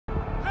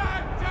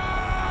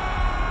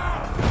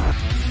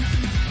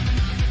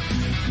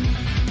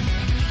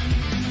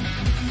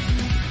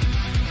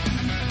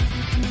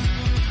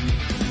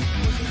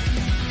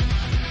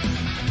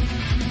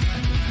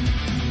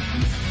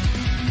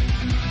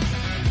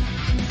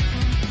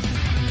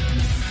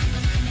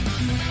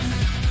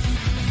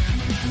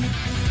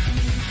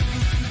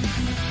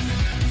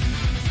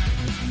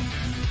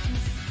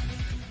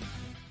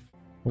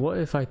What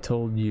if I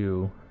told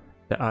you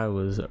that I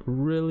was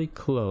really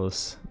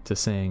close to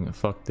saying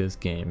fuck this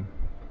game?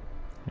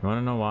 You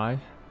wanna know why?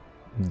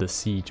 The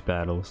siege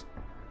battles.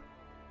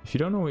 If you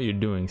don't know what you're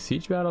doing,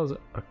 siege battles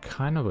are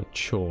kind of a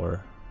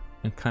chore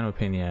and kind of a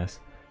pain in the ass.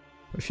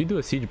 If you do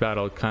a siege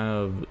battle kind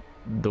of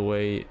the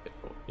way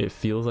it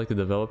feels like the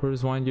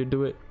developers want you to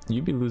do it,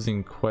 you'd be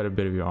losing quite a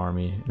bit of your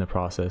army in the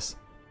process.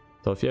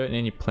 So if you have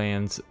any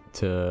plans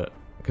to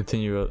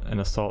continue an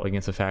assault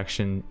against a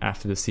faction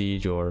after the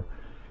siege, or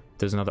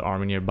there's another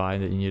army nearby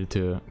that you needed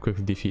to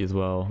quickly defeat as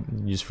well,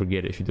 you just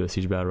forget it if you do a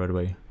siege battle right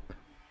away.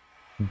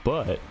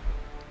 But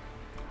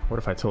what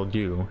if I told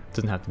you it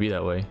doesn't have to be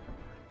that way?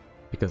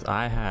 Because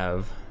I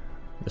have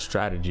the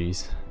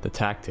strategies, the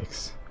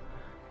tactics,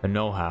 the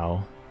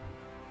know-how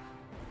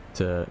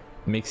to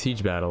make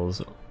siege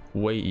battles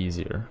way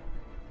easier.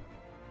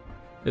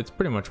 It's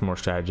pretty much more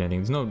strategy, I think.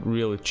 There's no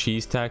real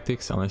cheese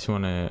tactics unless you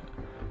want to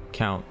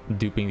count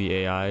duping the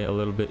AI a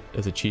little bit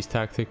as a cheese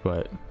tactic,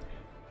 but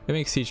it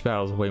makes siege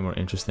battles way more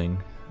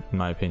interesting in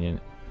my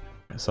opinion.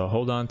 So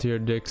hold on to your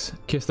dicks,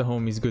 kiss the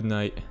homies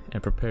goodnight,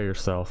 and prepare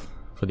yourself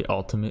for the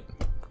ultimate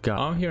god.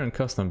 I'm here in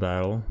custom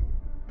battle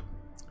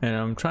and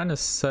I'm trying to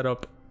set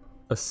up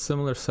a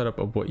similar setup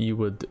of what you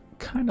would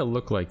kind of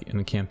look like in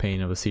a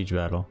campaign of a siege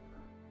battle.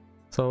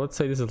 So let's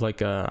say this is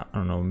like a, I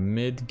don't know,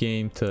 mid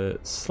game to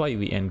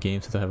slightly end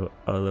game, since I have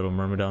a little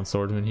Myrmidon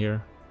swordsman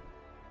here.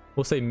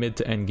 We'll say mid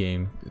to end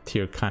game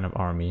tier kind of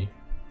army.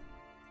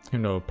 You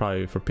know,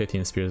 probably for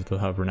Pythian spears they'll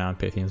have renowned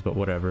Pythians, but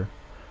whatever.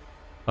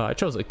 I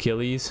chose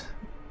Achilles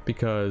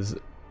because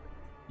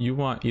you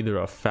want either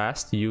a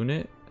fast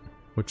unit,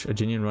 which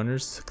Aeginian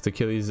runners, because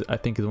Achilles I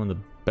think is one of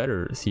the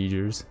better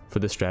siegers for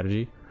this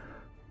strategy,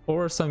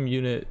 or some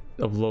unit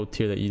of low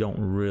tier that you don't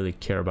really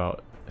care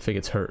about if it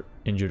gets hurt,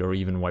 injured, or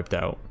even wiped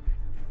out.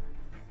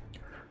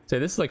 So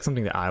this is like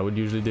something that I would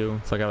usually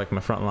do. So I got like my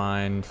front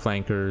line,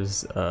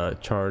 flankers,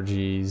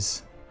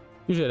 charges.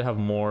 Usually I'd have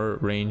more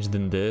range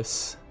than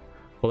this.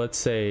 Well, let's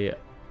say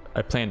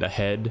I planned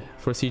ahead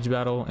for a siege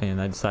battle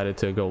and I decided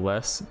to go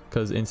less,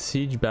 because in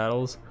siege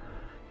battles,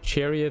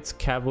 chariots,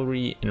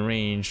 cavalry, and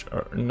range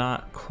are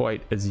not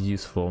quite as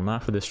useful.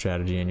 Not for this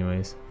strategy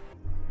anyways.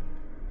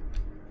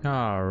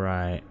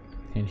 Alright,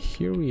 and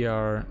here we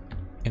are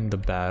in the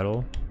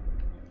battle.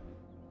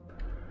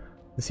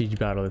 The siege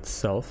battle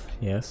itself,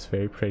 yes,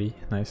 very pretty,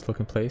 nice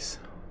looking place.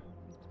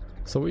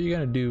 So what you're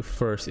gonna do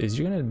first is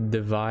you're gonna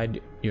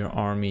divide your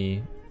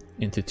army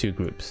into two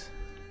groups.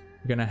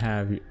 You're gonna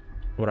have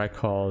what I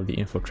call the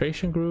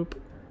infiltration group,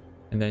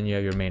 and then you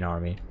have your main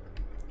army.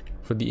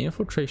 For the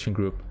infiltration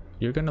group,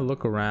 you're gonna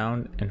look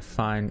around and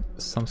find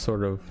some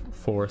sort of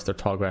forest or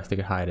tall grass they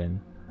could hide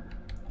in.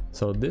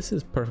 So this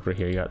is perfect right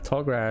here. You got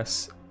tall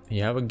grass,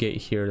 you have a gate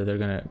here that they're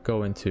gonna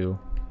go into,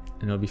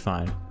 and it'll be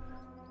fine.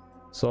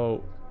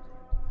 So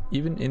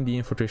even in the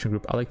infiltration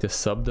group, I like to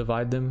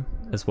subdivide them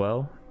as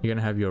well. You're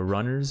gonna have your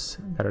runners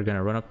that are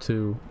gonna run up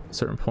to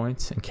certain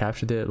points and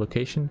capture the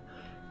location,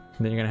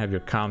 and then you're gonna have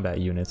your combat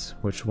units,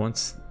 which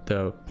once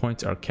the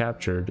points are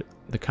captured,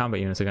 the combat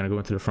units are gonna go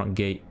into the front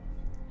gate,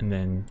 and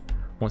then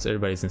once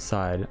everybody's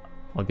inside,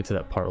 I'll get to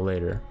that part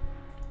later.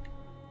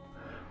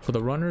 For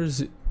the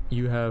runners,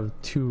 you have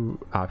two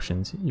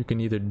options. You can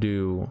either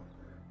do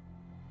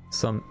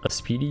a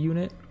speedy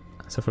unit.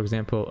 So for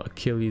example,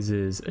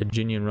 Achilles'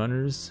 Aeginian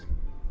runners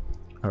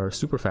are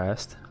super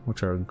fast,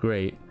 which are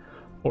great,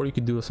 or you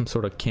could do some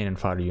sort of cannon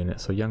fodder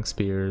unit, so young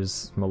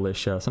spears,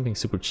 militia, something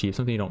super cheap,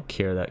 something you don't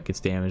care that gets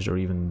damaged or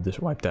even just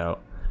wiped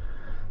out.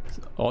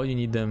 So all you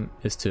need them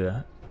is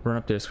to run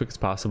up there as quick as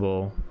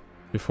possible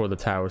before the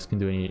towers can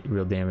do any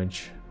real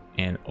damage,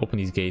 and open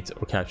these gates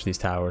or capture these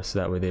towers so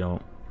that way they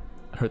don't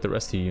hurt the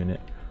rest of your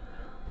unit.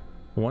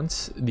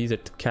 Once these are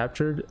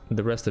captured,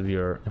 the rest of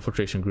your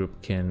infiltration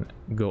group can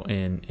go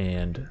in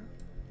and,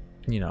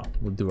 you know,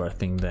 we'll do our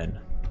thing then.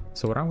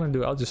 So what I'm going to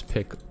do, I'll just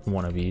pick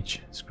one of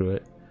each. Screw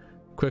it.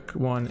 Quick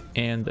one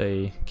and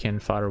a cannon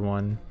fodder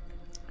one.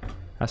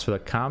 As for the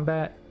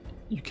combat,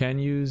 you can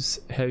use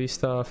heavy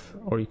stuff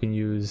or you can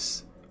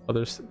use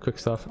other quick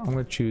stuff. I'm going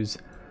to choose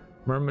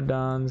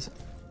Myrmidons,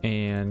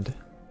 and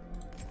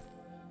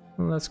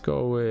let's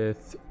go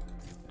with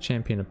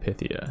Champion of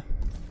Pythia.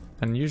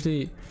 And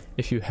usually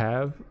if you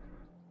have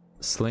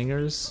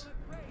slingers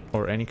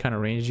or any kind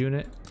of ranged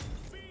unit,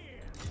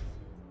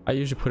 I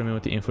usually put them in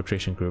with the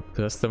infiltration group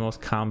because that's the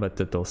most combat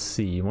that they'll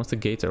see. Once the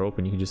gates are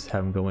open, you can just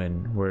have them go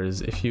in.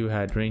 Whereas if you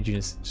had ranged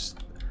units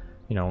just,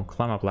 you know,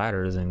 climb up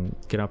ladders and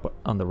get up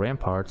on the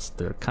ramparts,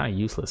 they're kind of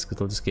useless because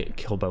they'll just get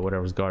killed by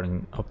whatever's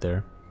guarding up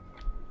there.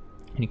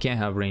 And you can't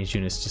have ranged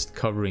units just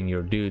covering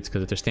your dudes,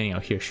 because if they're standing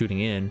out here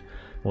shooting in,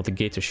 well, the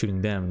gates are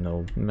shooting them,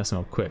 they'll mess them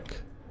up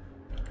quick.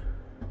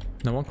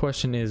 Now one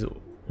question is,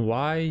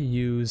 why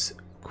use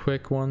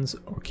quick ones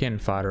or cannon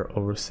fodder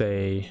over,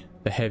 say,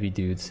 the heavy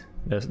dudes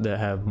that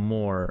have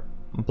more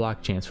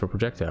block chance for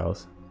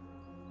projectiles?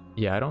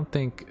 Yeah, I don't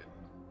think,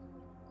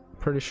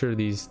 pretty sure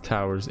these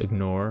towers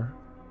ignore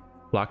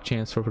block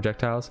chance for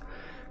projectiles,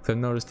 because I've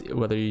noticed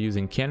whether you're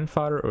using cannon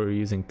fodder or you're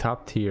using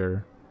top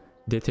tier,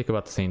 they take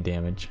about the same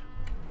damage.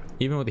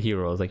 Even with the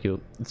heroes, like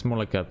it's more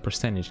like a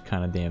percentage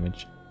kind of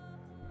damage.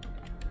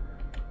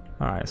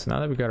 Alright, so now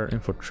that we got our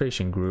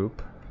infiltration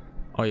group.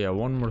 Oh yeah,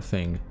 one more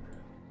thing.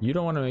 You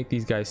don't want to make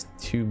these guys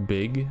too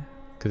big,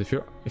 because if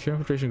your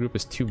infiltration group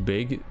is too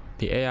big,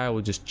 the AI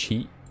will just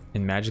cheat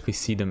and magically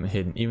see them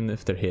hidden, even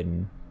if they're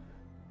hidden.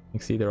 You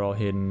can see they're all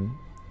hidden.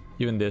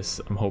 Even this,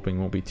 I'm hoping,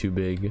 won't be too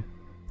big.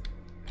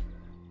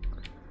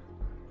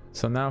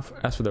 So now,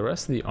 as for the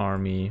rest of the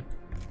army,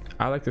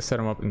 I like to set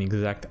them up in the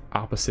exact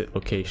opposite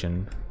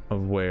location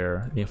of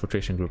where the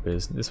infiltration group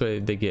is. This way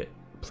they get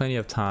plenty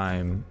of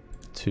time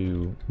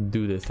to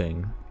do the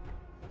thing.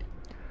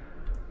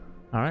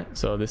 Alright,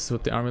 so this is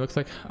what the army looks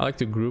like. I like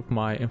to group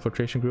my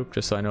infiltration group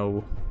just so I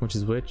know which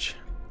is which,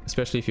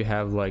 especially if you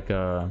have like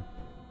a,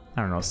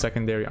 I don't know,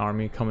 secondary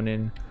army coming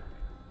in,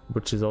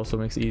 which is also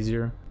makes it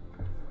easier.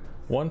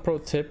 One pro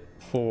tip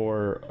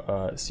for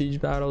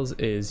siege battles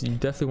is you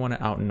definitely want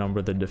to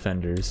outnumber the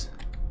defenders.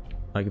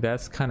 Like,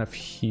 that's kind of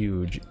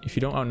huge. If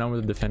you don't outnumber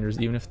the defenders,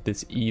 even if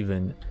it's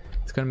even,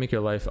 it's going to make your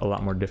life a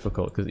lot more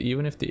difficult, because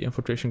even if the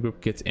infiltration group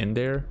gets in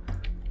there,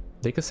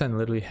 they could send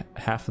literally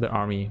half of the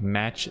army,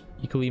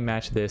 equally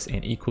match this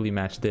and equally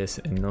match this,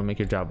 and it'll make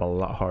your job a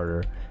lot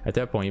harder. At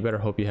that point, you better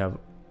hope you have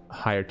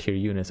higher tier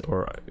units,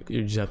 or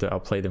you just have to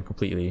outplay them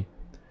completely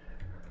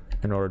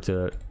in order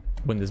to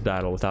win this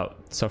battle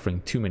without suffering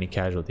too many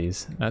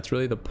casualties. That's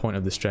really the point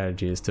of the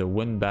strategy, is to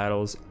win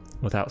battles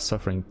without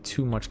suffering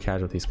too much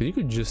casualties,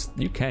 because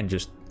you can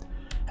just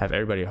have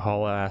everybody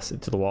haul ass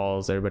into the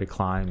walls, everybody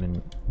climb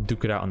and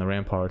duke it out on the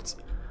ramparts,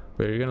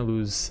 but you're gonna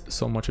lose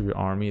so much of your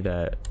army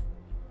that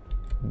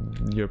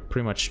your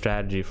pretty much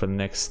strategy for the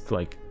next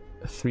like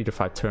 3 to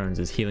 5 turns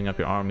is healing up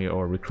your army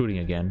or recruiting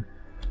again.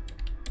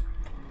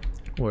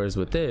 Whereas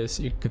with this,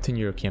 you can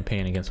continue your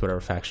campaign against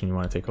whatever faction you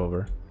want to take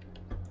over.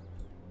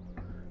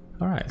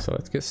 Alright, so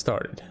let's get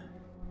started.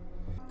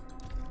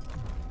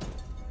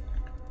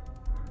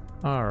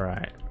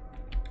 Alright,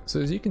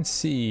 so as you can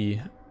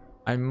see,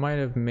 I might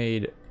have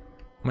made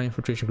my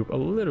infiltration group a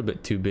little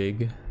bit too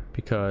big,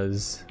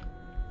 because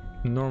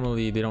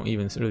normally they don't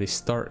even really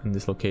start in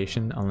this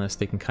location unless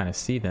they can kind of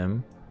see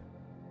them.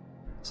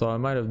 So I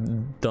might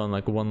have done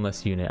like one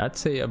less unit. I'd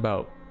say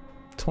about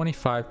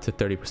 25 to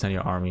 30% of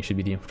your army should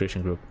be the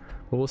infiltration group,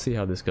 but we'll see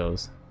how this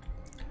goes.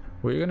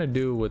 What you're gonna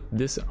do with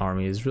this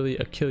army is really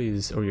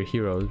Achilles, or your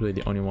hero, is really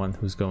the only one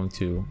who's going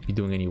to be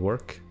doing any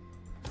work.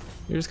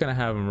 You're just gonna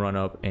have him run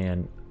up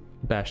and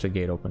bash the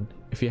gate open.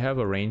 If you have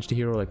a ranged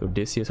hero like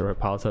Odysseus or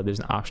Hippolyta, there's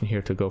an option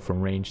here to go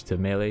from range to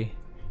melee.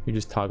 You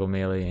just toggle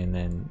melee and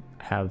then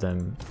have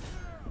them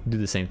do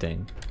the same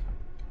thing.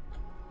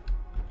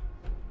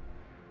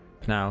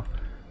 Now,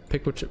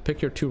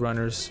 pick your 2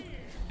 runners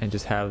and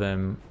just have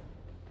them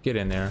get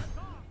in there.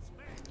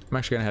 I'm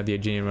actually gonna have the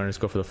Aegean runners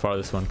go for the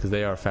farthest one because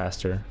they are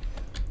faster.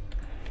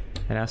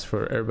 And as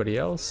for everybody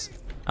else,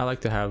 I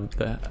like to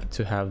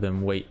have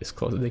them wait as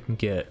close as they can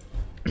get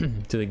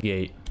to the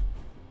gate.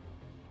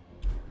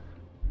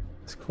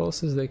 As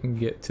close as they can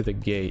get to the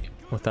gate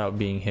without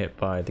being hit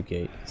by the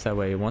gate. So that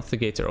way, once the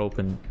gates are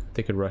open,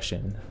 they could rush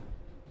in.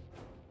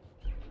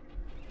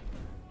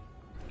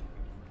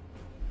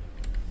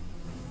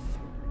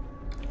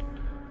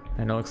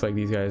 And it looks like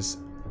these guys,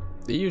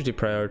 they usually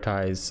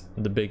prioritize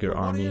the bigger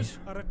army,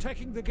 are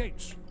attacking the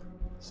gates.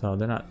 So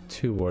they're not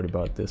too worried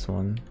about this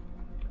one.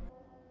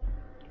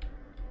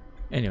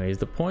 Anyways,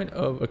 the point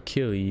of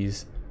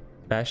Achilles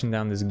bashing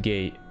down this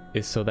gate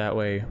is so that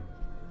way,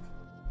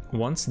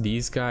 once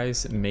these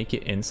guys make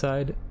it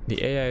inside,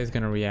 the AI is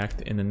going to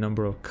react in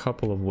a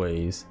couple of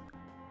ways.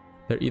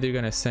 They're either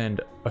going to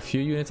send a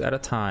few units at a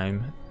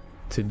time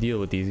to deal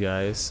with these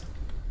guys,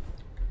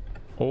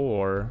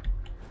 or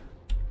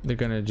they're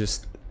going to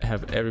just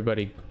have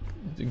everybody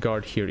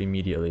guard here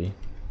immediately.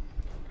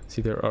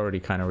 See, they're already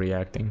kind of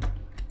reacting.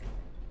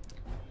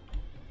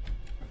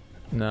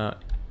 Now,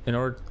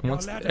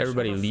 once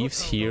everybody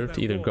leaves here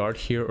to either guard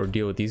here or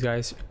deal with these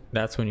guys,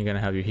 that's when you're going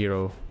to have your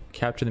hero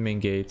capture the main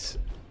gates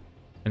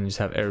and just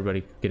have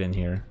everybody get in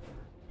here.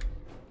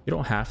 You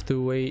don't have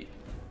to wait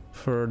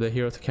for the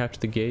hero to capture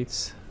the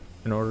gates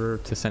in order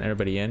to send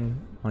everybody in.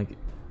 Like,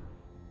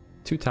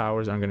 2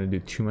 towers aren't going to do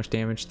too much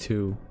damage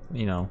to,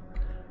 you know,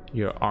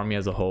 your army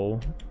as a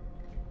whole.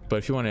 But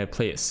if you want to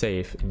play it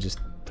safe and just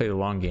play the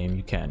long game,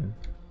 you can.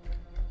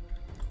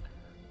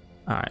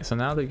 Alright, so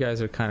now the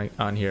guys are kind of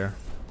on here.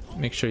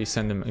 Make sure you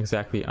send them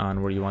exactly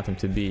on where you want them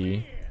to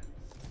be.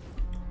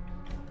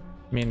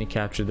 Mainly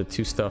capture the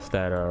 2 stuff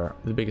that are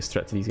the biggest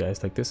threat to these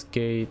guys, like this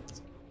gate.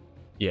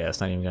 Yeah, it's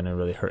not even gonna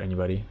really hurt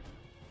anybody.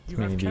 It's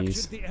mainly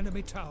these. The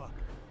enemy tower.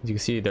 As you can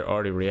see, they're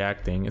already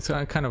reacting. It's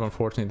kind of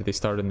unfortunate that they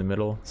started in the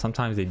middle.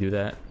 Sometimes they do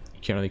that.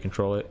 You can't really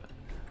control it.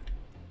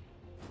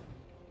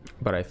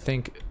 But I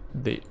think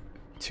the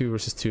 2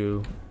 versus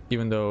 2,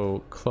 even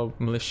though Club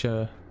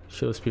Militia,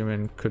 Shield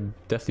Spearmen could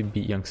definitely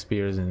beat Young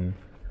Spears and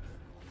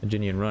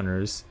Aegean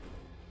Runners,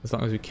 as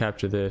long as we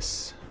capture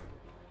this.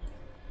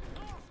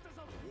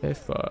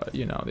 If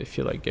you know, they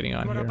feel like getting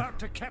on here. We're about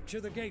to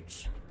capture the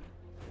gates.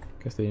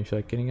 Guess they didn't feel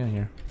like getting on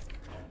here.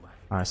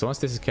 Alright, so once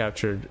this is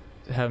captured,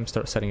 have them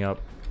start setting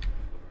up.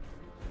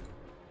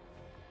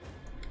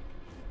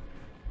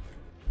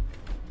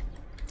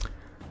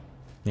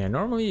 Yeah,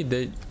 normally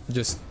they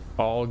just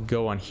all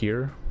go on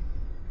here.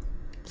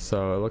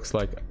 So it looks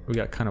like we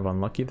got kind of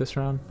unlucky this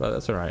round, but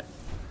that's all right.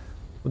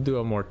 We'll do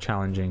a more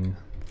challenging,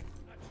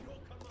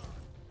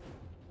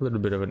 a little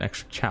bit of an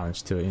extra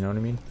challenge to it, you know what I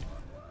mean?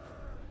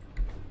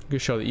 You can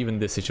show that even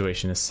this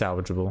situation is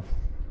salvageable.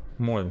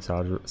 More than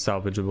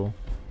salvageable.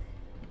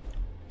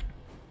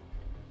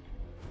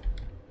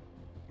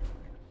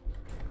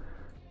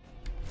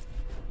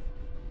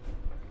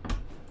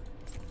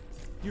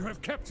 You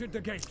have captured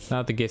the gates. Now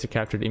that the gates are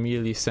captured,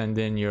 immediately send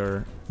in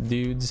your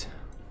dudes.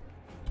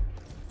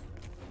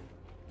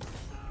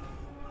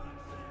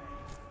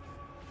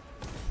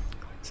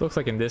 So it looks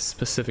like in this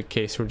specific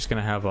case, we're just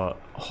gonna have a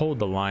hold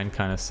the line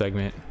kind of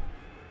segment.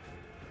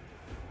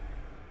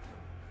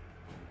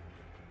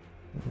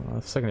 Well,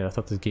 a second there, I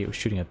thought this gate was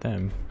shooting at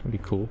them. That'd be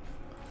cool.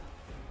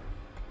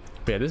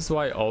 But yeah, this is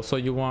why also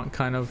you want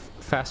kind of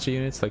faster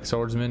units like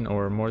swordsmen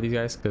or more of these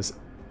guys, because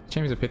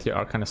Champions of Pythia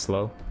are kind of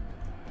slow.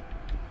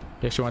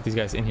 You actually want these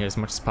guys in here as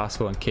much as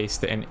possible in case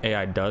the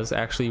AI does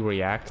actually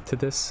react to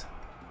this.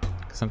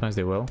 Sometimes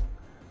they will.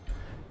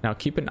 Now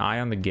keep an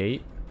eye on the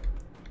gate.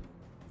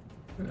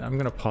 I'm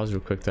gonna pause real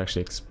quick to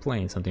actually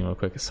explain something real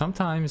quick.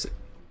 Sometimes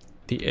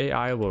the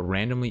AI will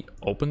randomly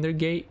open their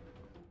gate.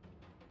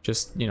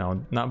 Just, you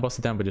know, not bust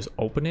it down, but just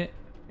open it.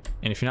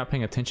 And if you're not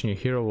paying attention, your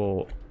hero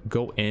will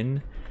go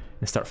in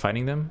and start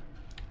fighting them.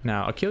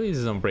 Now, Achilles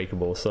is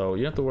unbreakable, so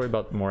you don't have to worry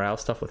about morale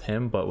stuff with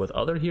him, but with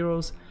other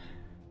heroes,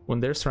 when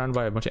they're surrounded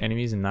by a bunch of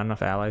enemies and not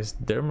enough allies,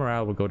 their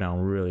morale will go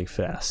down really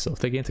fast. So if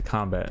they get into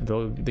combat,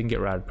 they can get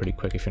routed pretty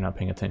quick if you're not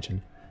paying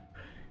attention.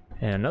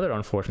 And another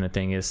unfortunate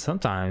thing is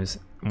sometimes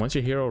once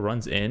your hero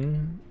runs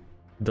in,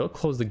 they'll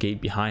close the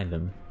gate behind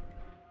them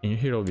and your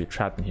hero will be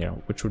trapped in here,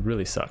 which would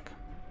really suck.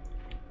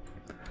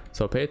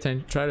 So pay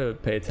attention, try to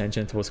pay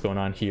attention to what's going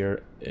on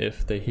here.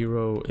 If the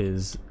hero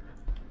is,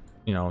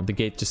 you know, the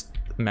gate just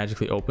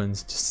magically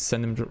opens, just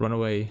send them to run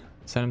away,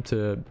 send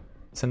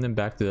them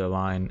back to the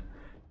line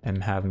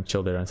and have them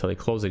chill there until they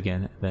close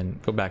again, then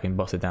go back and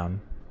bust it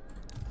down.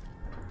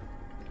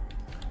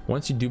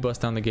 Once you do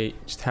bust down the gate,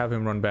 just have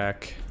him run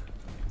back,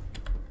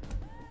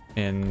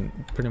 and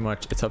pretty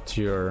much it's up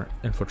to your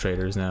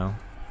infiltrators now.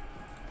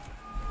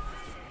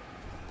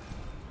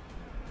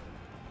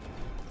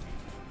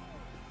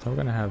 So we're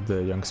gonna have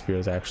the young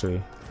spears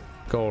actually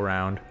go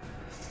around.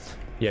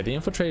 Yeah, the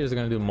infiltrators are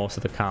gonna do most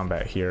of the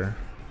combat here,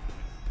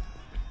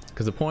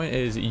 because the point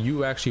is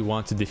you actually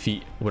want to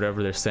defeat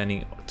whatever they're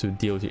sending to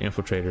deal with your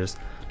infiltrators,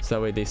 so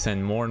that way they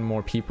send more and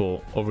more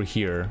people over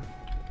here,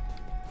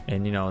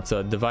 and you know, it's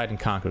a divide and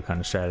conquer kind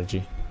of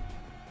strategy.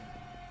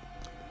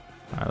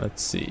 All right,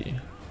 let's see,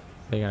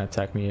 they're gonna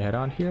attack me head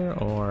on here,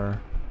 or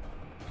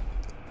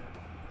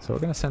so we're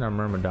gonna send our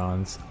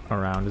myrmidons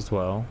around as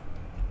well.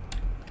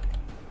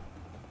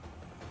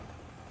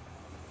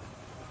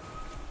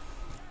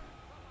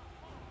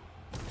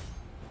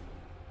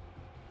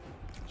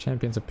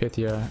 Champions of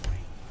Pythia,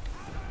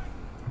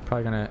 I'm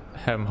probably gonna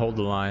have them hold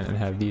the line and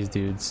have these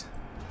dudes.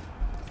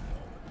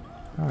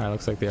 Alright,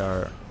 looks like they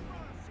are.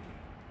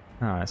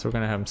 Alright, so we're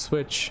gonna have them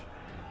switch.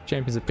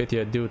 Champions of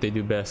Pythia do what they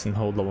do best and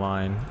hold the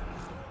line.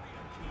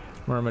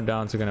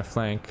 Myrmidons are gonna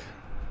flank.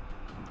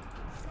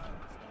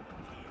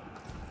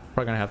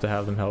 Probably gonna have to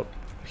have them help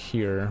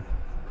here.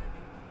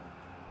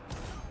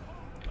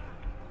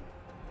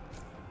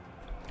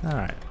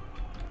 Alright.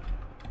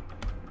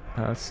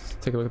 Let's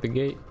take a look at the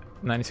gate.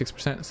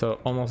 96%, so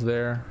almost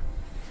there.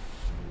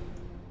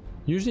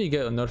 Usually you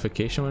get a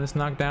notification when it's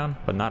knocked down,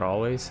 but not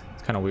always.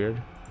 It's kind of weird.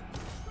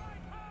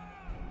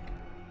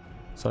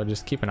 So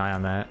just keep an eye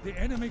on that. The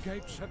enemy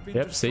gates have been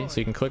Yep, destroyed. see, so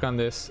you can click on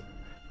this.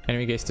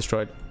 Enemy gates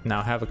destroyed.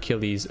 Now have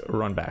Achilles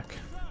run back,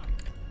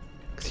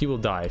 because he will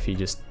die if he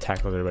just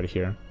tackles everybody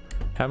here.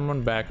 Have him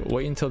run back.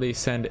 Wait until they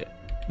send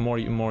more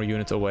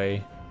units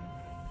away.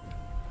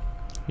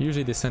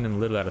 Usually they send them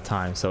little at a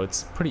time, so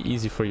it's pretty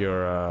easy for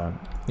your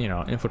you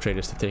know,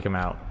 infiltrators to take them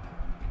out.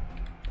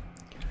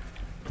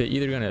 They're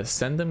either gonna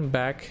send them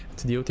back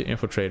to deal with your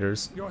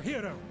infiltrators, Your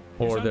hero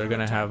or is they're under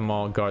gonna attack. have them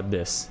all guard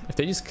this. If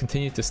they just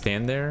continue to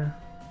stand there,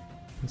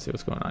 let's see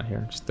what's going on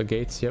here. Just the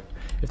gates, yep.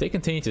 If they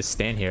continue to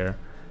stand here,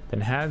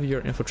 then have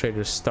your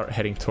infiltrators start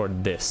heading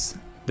toward this.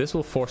 This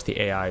will force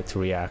the AI to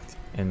react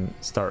and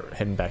start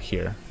heading back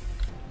here.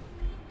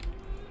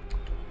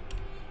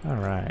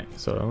 Alright,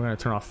 so we're gonna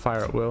turn off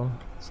fire at will,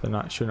 so they're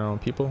not shooting our own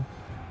people.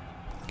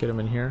 Get them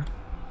in here.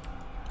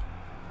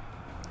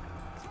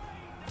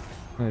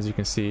 As you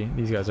can see,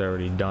 these guys are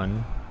already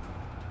done.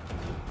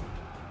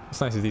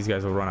 It's nice that these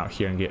guys will run out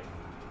here and get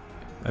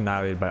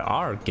annihilated by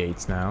our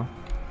gates now.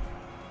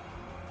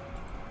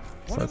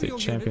 So let's take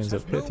Champions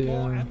of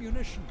Pythia.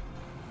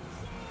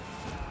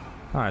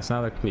 Alright, so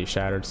now they're completely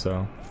shattered,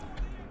 so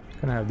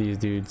I'm gonna have these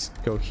dudes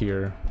go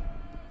here.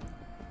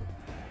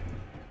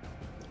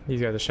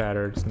 These guys are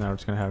shattered, so now we're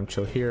just gonna have them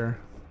chill here.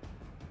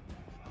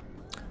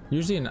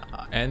 Usually in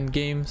end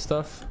game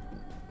stuff,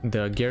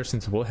 the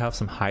garrisons will have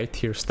some high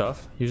tier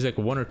stuff, usually like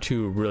 1 or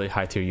 2 really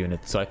high tier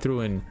units. So I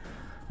threw in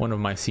one of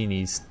my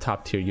Mycenae's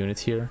top tier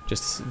units here,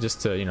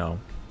 just to, you know,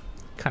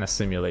 kind of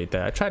simulate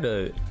that. I try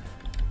to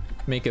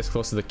make it as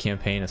close to the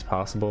campaign as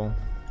possible,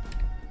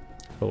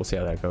 but we'll see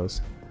how that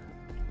goes.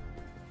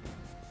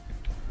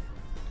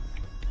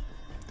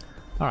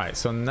 Alright,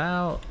 so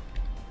now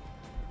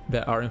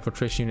that our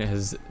infiltration unit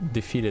has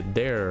defeated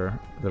their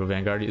little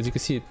vanguard, as you can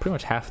see, pretty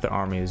much half the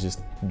army is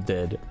just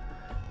dead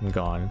and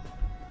gone.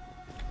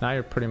 Now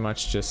you're pretty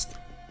much just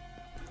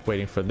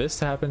waiting for this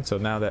to happen. So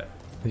now that,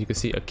 as you can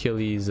see,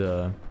 Achilles,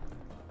 or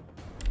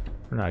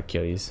not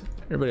Achilles,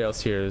 everybody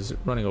else here is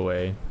running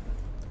away.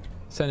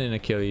 Send in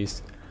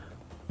Achilles.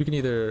 We can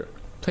either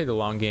play the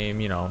long game,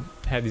 you know,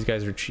 have these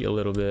guys retreat a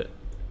little bit,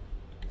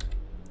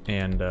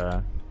 and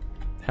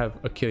have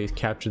Achilles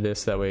capture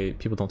this, that way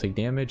people don't take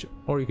damage,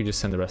 or you could just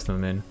send the rest of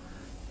them in.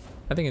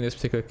 I think in this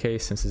particular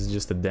case, since this is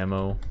just a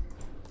demo,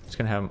 I'm just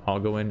gonna have them all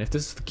go in. If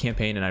this is the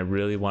campaign and I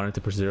really wanted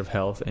to preserve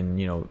health and,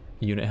 you know,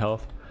 unit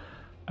health,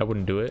 I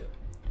wouldn't do it.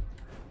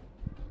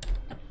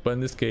 But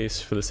in this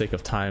case, for the sake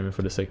of time and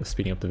for the sake of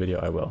speeding up the video,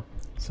 I will.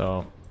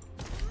 So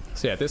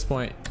yeah, at this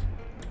point,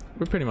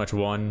 we're pretty much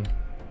won.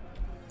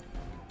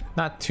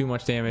 Not too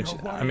much damage.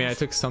 I mean, I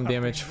took some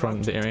damage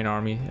from the Aryan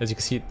army. As you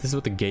can see, this is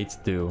what the gates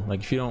do.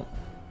 Like, if you don't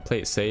play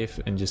it safe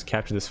and just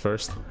capture this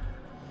first,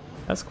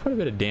 that's quite a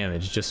bit of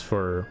damage just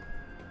for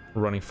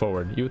running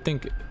forward. You would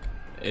think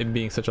it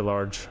being such a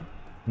large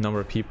number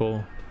of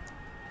people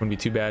wouldn't be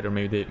too bad, or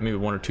maybe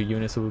one or two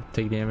units will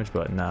take damage,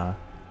 but nah.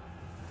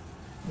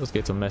 Those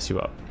gates will mess you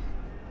up.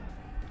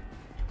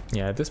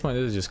 Yeah, at this point,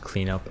 this is just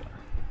cleanup.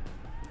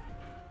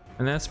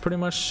 And that's pretty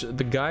much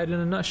the guide in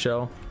a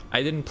nutshell.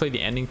 I didn't play the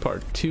ending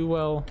part too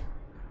well.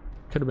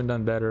 Could have been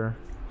done better.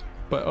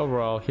 But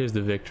overall, here's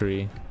the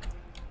victory.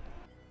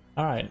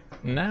 Alright,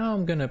 now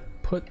I'm gonna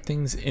put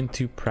things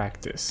into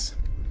practice.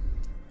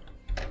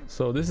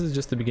 So this is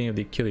just the beginning of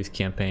the Achilles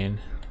campaign.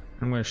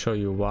 I'm gonna show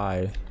you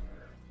why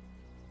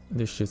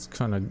this shit's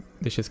kind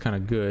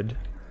of good.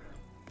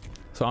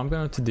 So I'm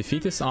going to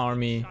defeat this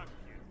army,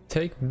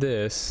 take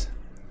this,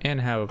 and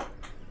have a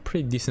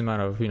pretty decent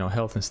amount of, you know,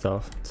 health and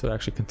stuff, so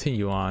actually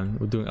continue on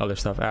with doing other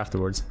stuff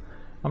afterwards.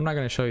 I'm not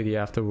going to show you the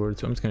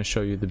afterwards. I'm just going to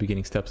show you the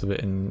beginning steps of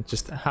it and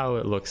just how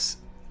it looks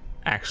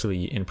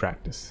actually in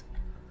practice.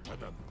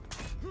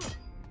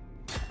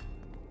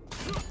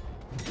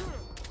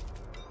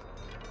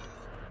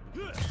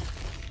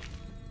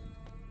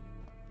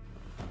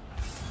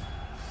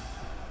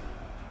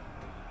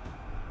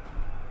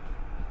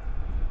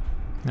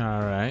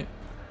 Alright,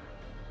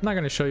 I'm not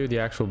going to show you the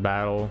actual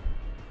battle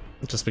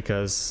just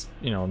because,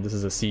 you know, this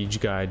is a siege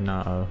guide,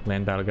 not a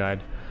land battle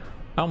guide.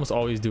 I almost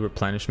always do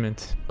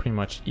replenishment, pretty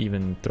much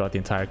even throughout the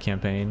entire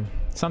campaign.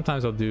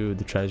 Sometimes I'll do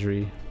the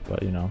treasury,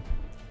 but you know.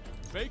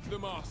 Make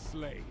them our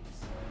slaves.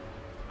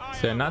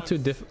 So yeah, not too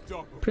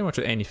pretty much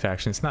with any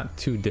faction, it's not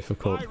too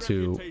difficult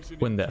to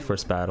win that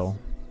first battle.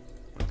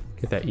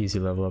 Get that easy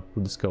level up,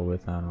 we'll just go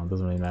with, I don't know, it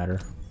doesn't really matter.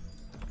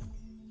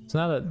 So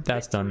now that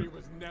that's done,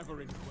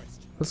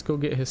 let's go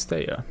get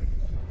Hestea.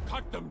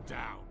 Cut them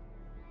down.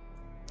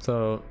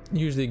 So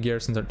usually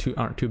garrisons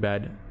aren't too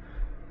bad.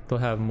 They'll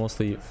have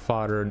mostly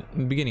fodder in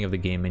the beginning of the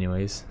game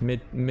anyways.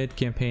 Mid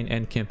campaign,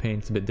 end campaign,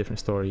 it's a bit different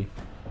story.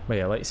 But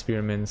yeah, light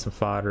spearmen, some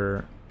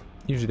fodder.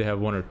 Usually they have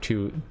one or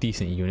two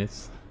decent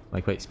units,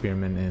 like light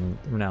spearmen and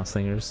renowned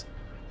slingers.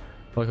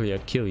 Luckily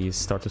Achilles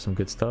starts with some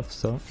good stuff,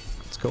 so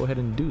let's go ahead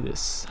and do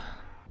this.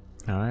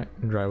 Alright,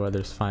 dry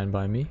weather's fine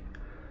by me.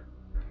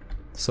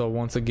 So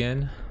once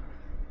again,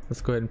 let's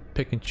go ahead and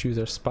pick and choose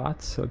our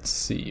spots. Let's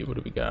see, what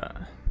do we got?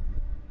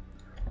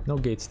 No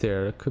gates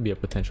there, it could be a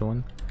potential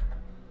one.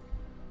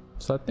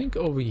 So I think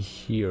over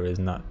here is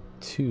not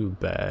too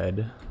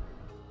bad.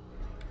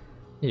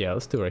 Yeah,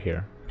 let's do it right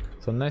here.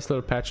 So a nice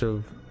little patch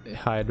of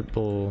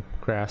hideable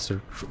grass or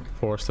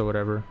forest or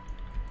whatever.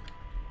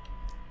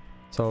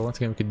 So once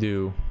again, we could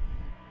do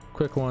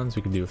quick ones,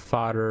 we could do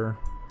fodder.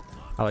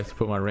 I like to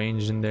put my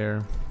range in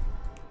there.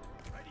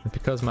 And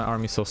because my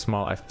army's so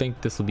small, I think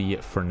this will be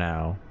it for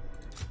now.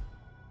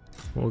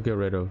 We'll get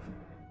rid of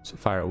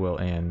fire at will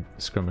and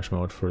skirmish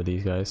mode for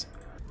these guys.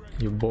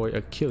 Your boy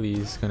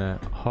Achilles gonna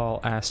haul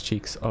ass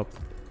cheeks up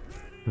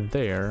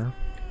there.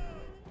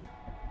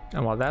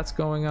 And while that's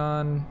going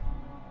on,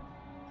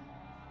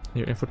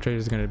 your infiltrators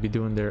is gonna be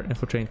doing their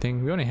infiltrating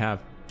thing. We only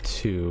have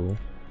two.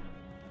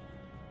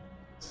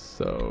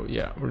 So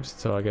yeah,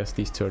 so I guess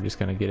these two are just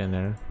gonna get in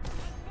there.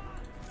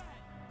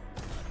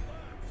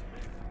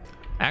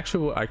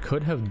 Actually, what I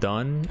could have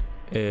done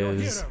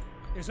is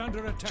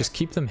just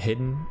keep them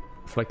hidden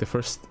for like the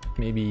first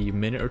maybe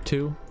minute or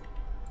two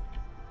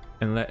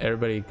and let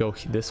everybody go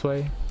this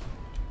way.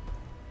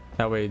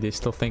 That way they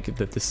still think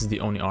that this is the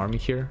only army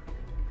here.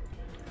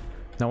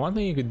 Now one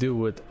thing you could do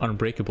with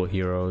unbreakable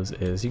heroes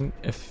is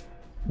if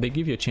they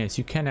give you a chance,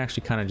 you can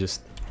actually kind of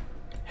just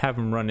have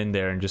them run in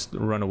there and just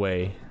run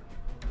away.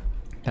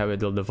 That way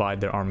they'll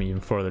divide their army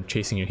even further,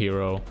 chasing your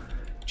hero,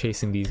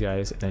 chasing these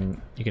guys, and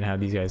then you can have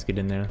these guys get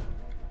in there.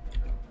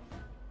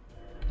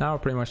 Now we're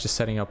pretty much just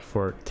setting up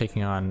for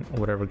taking on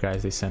whatever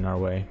guys they send our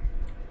way.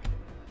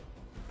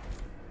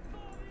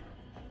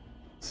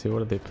 Let's see, what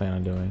do they plan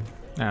on doing?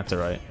 That's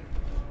alright.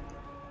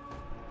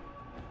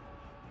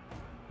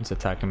 Let's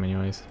attack them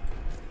anyways.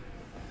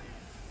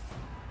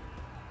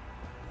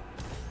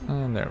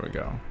 And there we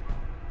go.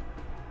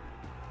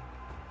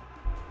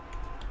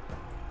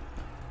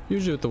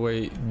 Usually with the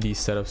way these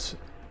setups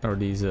or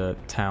these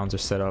towns are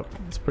set up,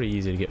 it's pretty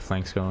easy to get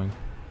flanks going.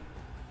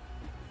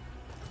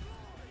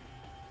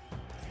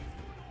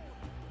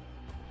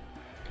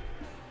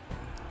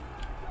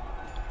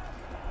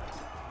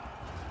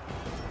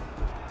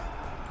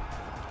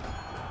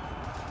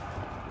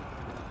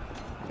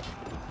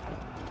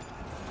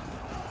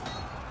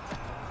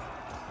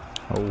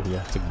 Oh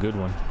yeah, it's a good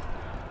one.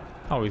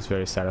 Always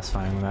very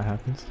satisfying when that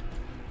happens.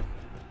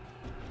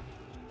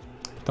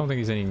 Don't think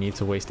there's any need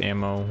to waste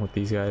ammo with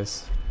these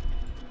guys.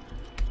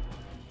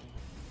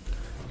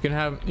 You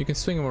can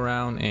swing them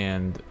around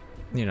and,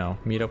 you know,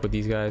 meet up with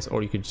these guys,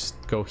 or you could just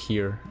go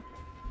here.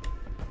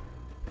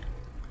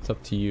 It's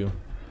up to you.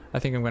 I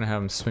think I'm gonna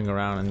have them swing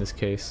around in this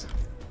case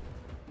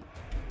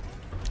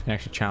and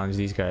actually challenge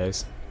these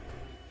guys.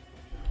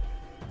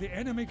 The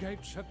enemy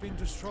gates have been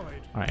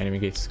destroyed. Alright, enemy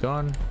gates is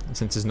gone. And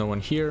since there's no one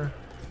here,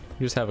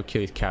 you just have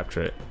Achilles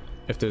capture it.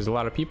 If there's a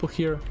lot of people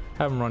here,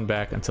 have them run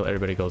back until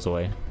everybody goes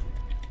away.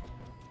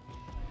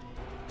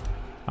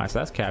 Alright, so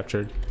that's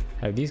captured.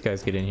 Have these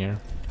guys get in here.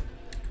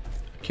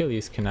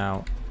 Achilles can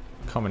now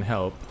come and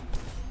help.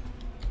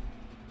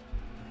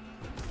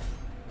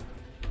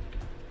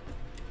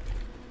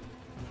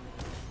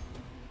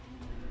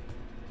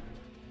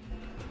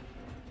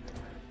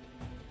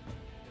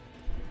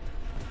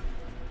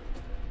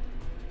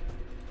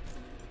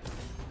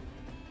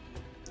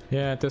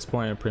 Yeah, at this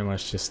point I'm pretty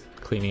much just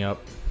cleaning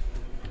up.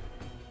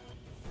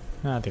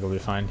 I think we'll be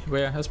fine.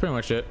 But yeah, that's pretty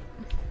much it.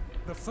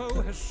 The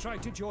foe has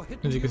sighted your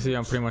hidden As you can see, I'm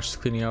units. pretty much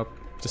just cleaning up,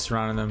 just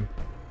surrounding them.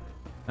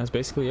 That's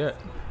basically it.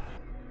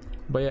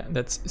 But yeah,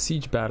 that's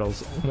Siege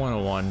Battles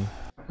 101.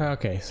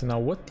 Okay, so now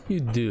what do you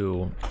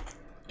do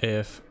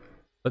if,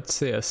 let's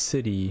say, a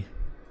city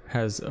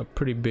has a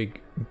pretty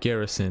big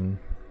garrison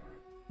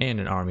and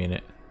an army in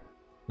it?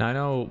 Now I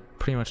know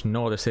pretty much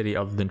no other city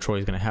other than Troy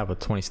is going to have a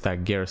 20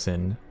 stack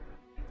garrison,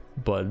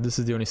 but this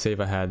is the only save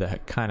I had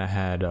that kind of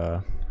had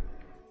a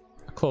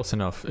close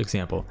enough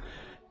example.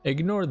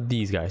 Ignore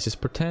these guys,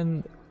 just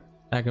pretend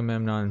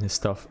Agamemnon and his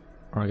stuff,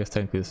 or I guess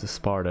technically this is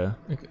Sparta.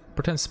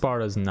 Pretend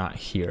Sparta's not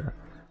here.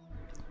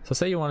 So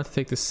say you wanted to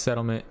take this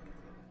settlement,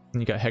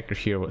 and you got Hector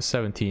here with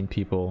 17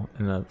 people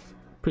and a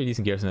pretty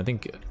decent garrison. I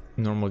think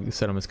normal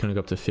settlements can go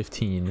up to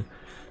 15.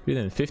 But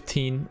then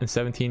 15 and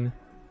 17,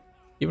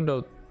 even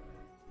though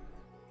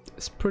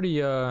it's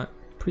pretty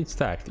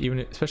stacked, even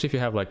especially if you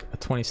have like a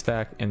 20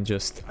 stack and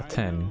just a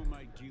 10.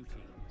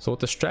 So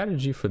what the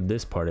strategy for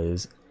this part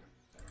is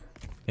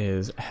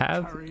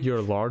have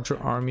your larger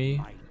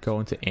army go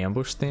into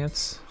ambush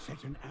stance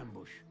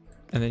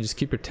and then just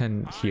keep your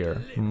 10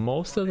 here.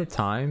 Most of the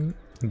time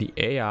the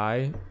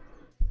AI,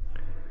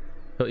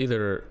 they'll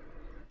either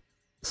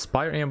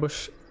spy your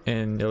ambush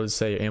and it'll just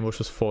say your ambush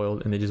was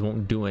foiled and they just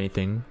won't do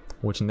anything,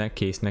 which in that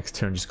case next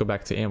turn just go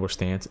back to ambush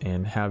stance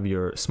and have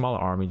your smaller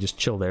army just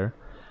chill there.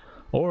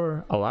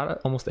 Or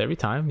almost every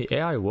time the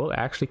AI will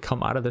actually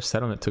come out of their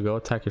settlement to go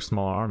attack your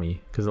smaller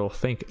army, because they'll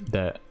think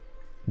that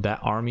that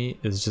army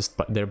is just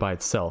there by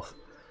itself,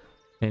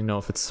 and you know,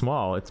 if it's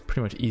small, it's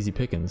pretty much easy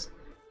pickings.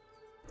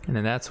 And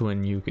then that's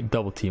when you can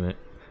double team it,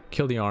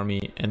 kill the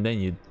army, and then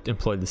you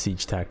employ the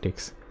siege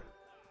tactics.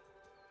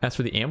 As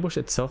for the ambush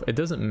itself, it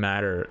doesn't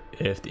matter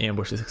if the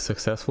ambush is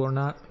successful or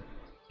not.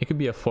 It could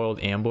be a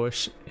foiled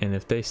ambush, and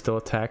if they still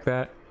attack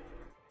that,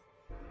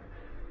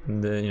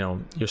 then, you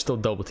know, you're still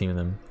double teaming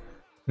them.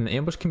 And the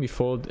ambush can be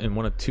foiled in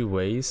one of two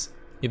ways.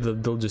 Either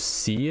they'll just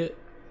see it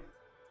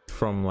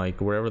from like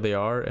wherever they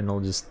are and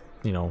they'll just,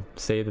 you know,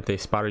 say that they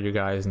spotted your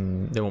guys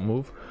and they won't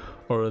move,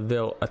 or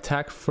they'll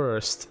attack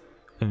first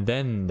and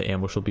then the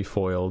ambush will be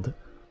foiled,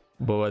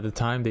 but by the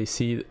time they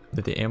see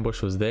that the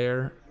ambush was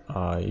there,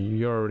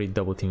 you're already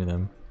double teaming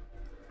them.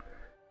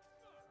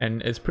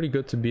 And it's pretty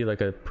good to be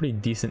like a pretty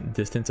decent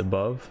distance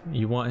above.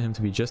 You want him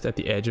to be just at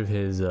the edge of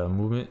his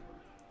movement,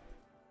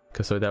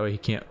 because so that way he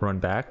can't run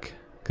back.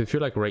 Because if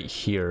you're like right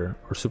here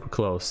or super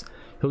close,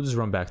 he'll just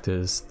run back to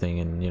his thing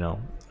and, you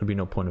know, there'll be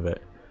no point of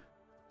it.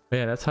 But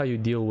yeah, that's how you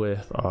deal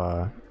with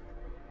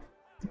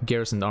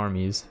garrisoned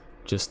armies.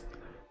 Just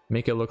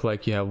make it look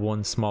like you have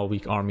one small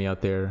weak army out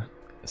there,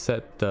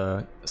 set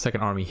the second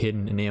army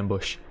hidden in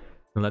ambush,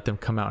 and let them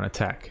come out and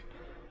attack.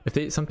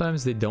 If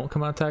sometimes they don't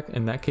come out and attack,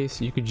 in that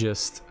case you could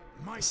just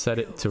set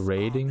it to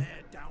raiding.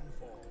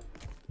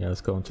 Yeah,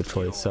 let's go into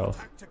Troy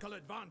itself.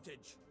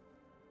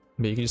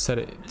 But you can just set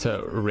it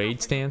to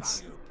raid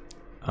stance.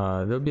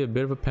 There'll be a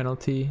bit of a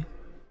penalty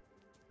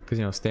because,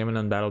 you know, stamina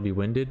in battle will be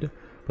winded,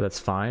 but that's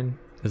fine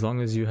as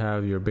long as you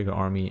have your bigger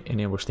army in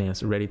ambush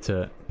stance ready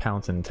to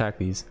pounce and attack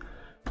these.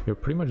 You're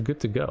pretty much good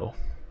to go.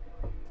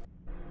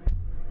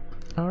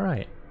 All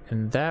right,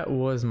 and that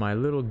was my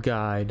little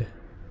guide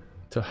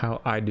to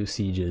how I do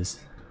sieges.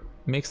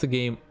 Makes the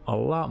game a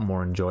lot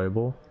more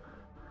enjoyable.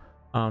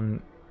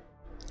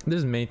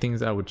 There's many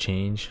things I would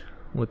change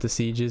with the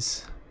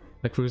sieges.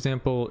 Like, for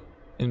example,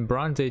 in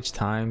Bronze Age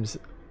times,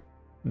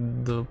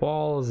 the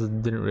walls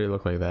didn't really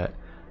look like that.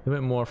 They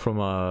went more from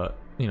a,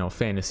 you know,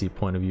 fantasy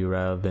point of view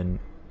rather than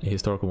a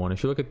historical one.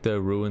 If you look at the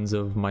ruins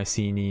of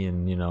Mycenae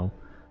and, you know,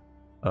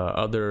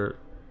 other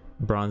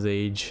Bronze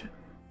Age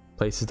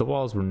places, the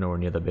walls were nowhere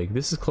near that big.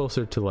 This is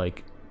closer to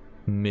like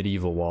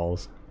medieval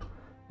walls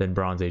than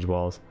Bronze Age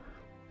walls.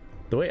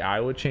 The way I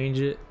would change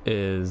it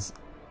is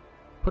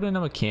put in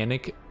a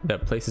mechanic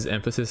that places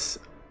emphasis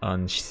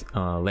on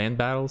land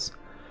battles.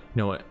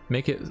 You know,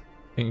 make it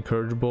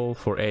encourageable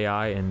for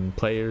AI and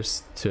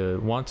players to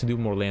want to do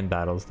more land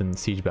battles than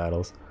siege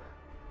battles.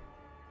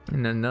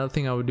 And then another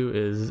thing I would do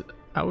is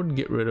I would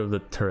get rid of the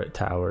turret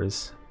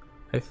towers.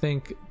 I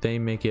think they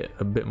make it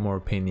a bit more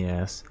pain in the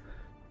ass.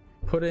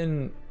 Put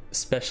in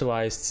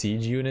specialized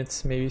siege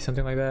units, maybe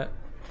something like that.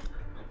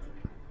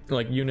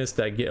 Like units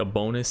that get a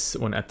bonus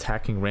when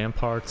attacking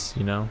ramparts,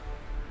 you know,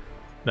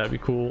 that'd be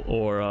cool.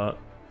 Or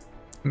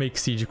make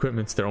siege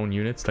equipments their own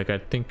units. Like I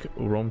think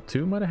Rome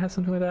 2 might have had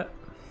something like that.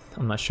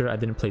 I'm not sure, I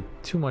didn't play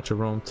too much of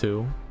Rome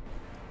 2.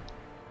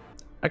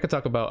 I could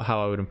talk about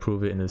how I would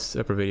improve it in this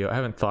separate video. I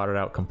haven't thought it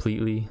out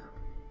completely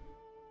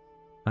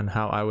on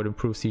how I would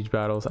improve siege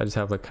battles. I just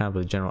have like kind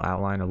of a general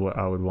outline of what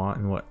I would want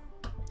and what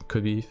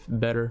could be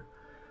better.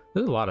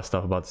 There's a lot of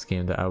stuff about this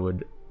game that I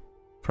would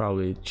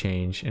probably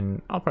change,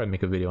 and I'll probably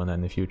make a video on that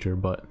in the future.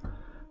 But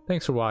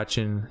thanks for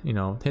watching. You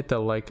know, hit that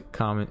like,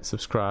 comment,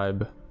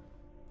 subscribe,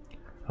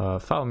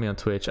 follow me on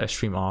Twitch. I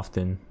stream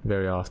often,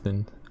 very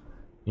often,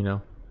 you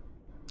know.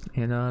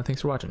 And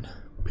thanks for watching.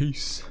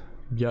 Peace,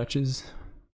 biatches.